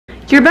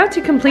You're about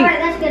to complete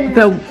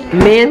the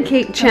man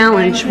cake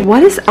challenge.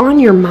 What is on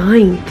your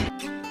mind?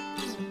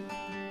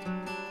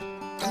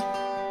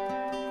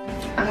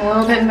 I'm a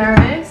little bit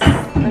nervous.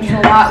 There's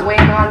a lot weighing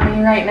on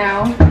me right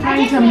now. I'm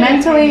trying to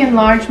mentally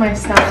enlarge my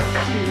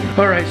stomach.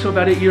 Alright, so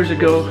about 8 years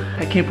ago,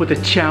 I came up with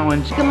a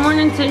challenge. Good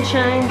morning,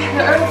 sunshine.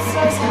 The earth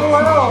says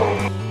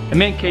hello. A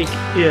man cake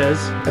is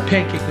a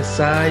pancake the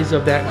size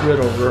of that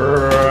griddle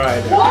right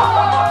there.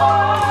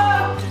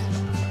 Whoa!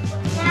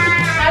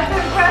 That's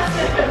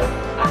impressive.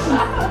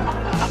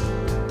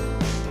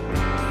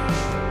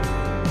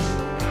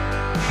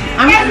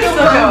 I'm gonna still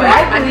go.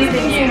 I believe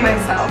in you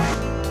myself.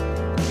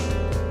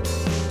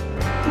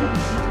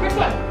 Which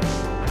one?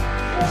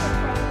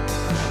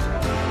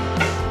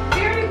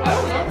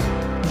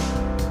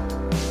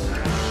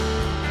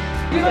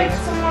 You like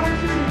some water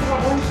too? You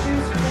want orange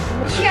juice?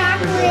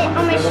 Chocolate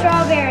on my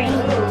strawberry,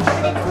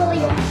 but it's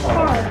really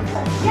hard.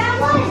 Yeah,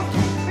 what?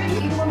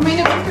 I mean,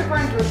 it was your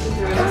orange juice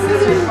into it. This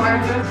is your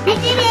orange juice. I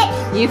did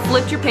it! You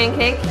flipped your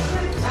pancake?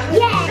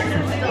 Yes!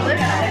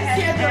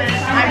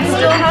 I'm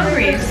still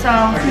hungry, so.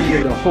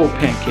 Here's a whole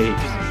pancake.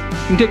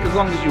 You can take as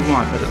long as you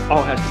want, but it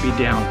all has to be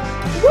down.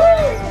 Woo!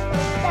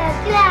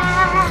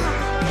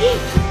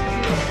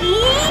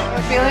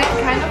 I'm feeling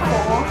kind of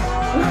full,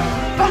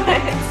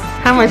 but.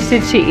 How much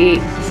did she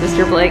eat,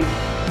 Sister Blake?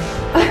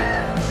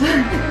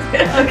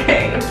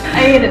 Okay,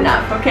 I ate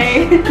enough,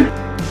 okay?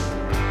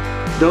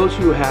 Those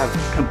who have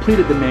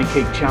completed the man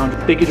cake challenge,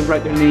 they get to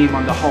write their name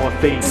on the Hall of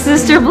Fame.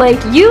 Sister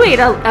Blake, you ate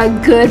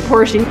a good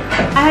portion.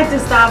 I had to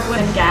stop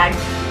when gagged.